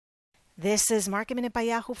This is Market Minute by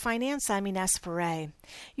Yahoo Finance. I'm Ines Ferre.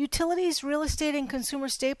 Utilities, real estate, and consumer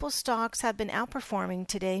staple stocks have been outperforming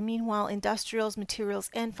today. Meanwhile, industrials, materials,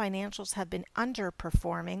 and financials have been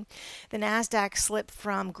underperforming. The Nasdaq slipped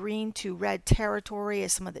from green to red territory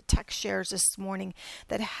as some of the tech shares this morning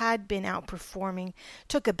that had been outperforming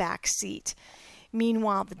took a back seat.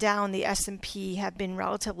 Meanwhile, the Dow and the S&P have been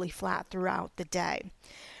relatively flat throughout the day.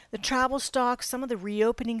 The travel stocks, some of the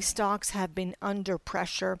reopening stocks have been under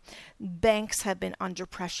pressure. Banks have been under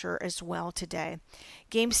pressure as well today.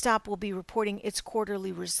 GameStop will be reporting its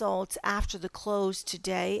quarterly results after the close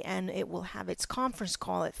today, and it will have its conference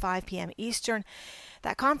call at 5 p.m. Eastern.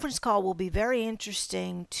 That conference call will be very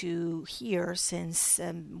interesting to hear since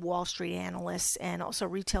Wall Street analysts and also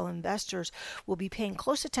retail investors will be paying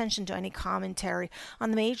close attention to any commentary on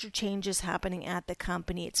the major changes happening at the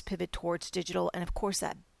company, its pivot towards digital, and of course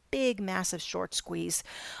that big, massive short squeeze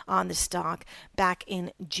on the stock back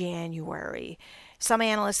in January. Some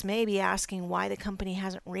analysts may be asking why the company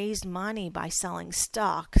hasn't raised money by selling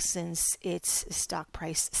stock since its stock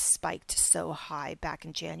price spiked so high back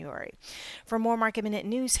in January. For more Market Minute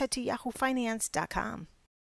news, head to yahoofinance.com.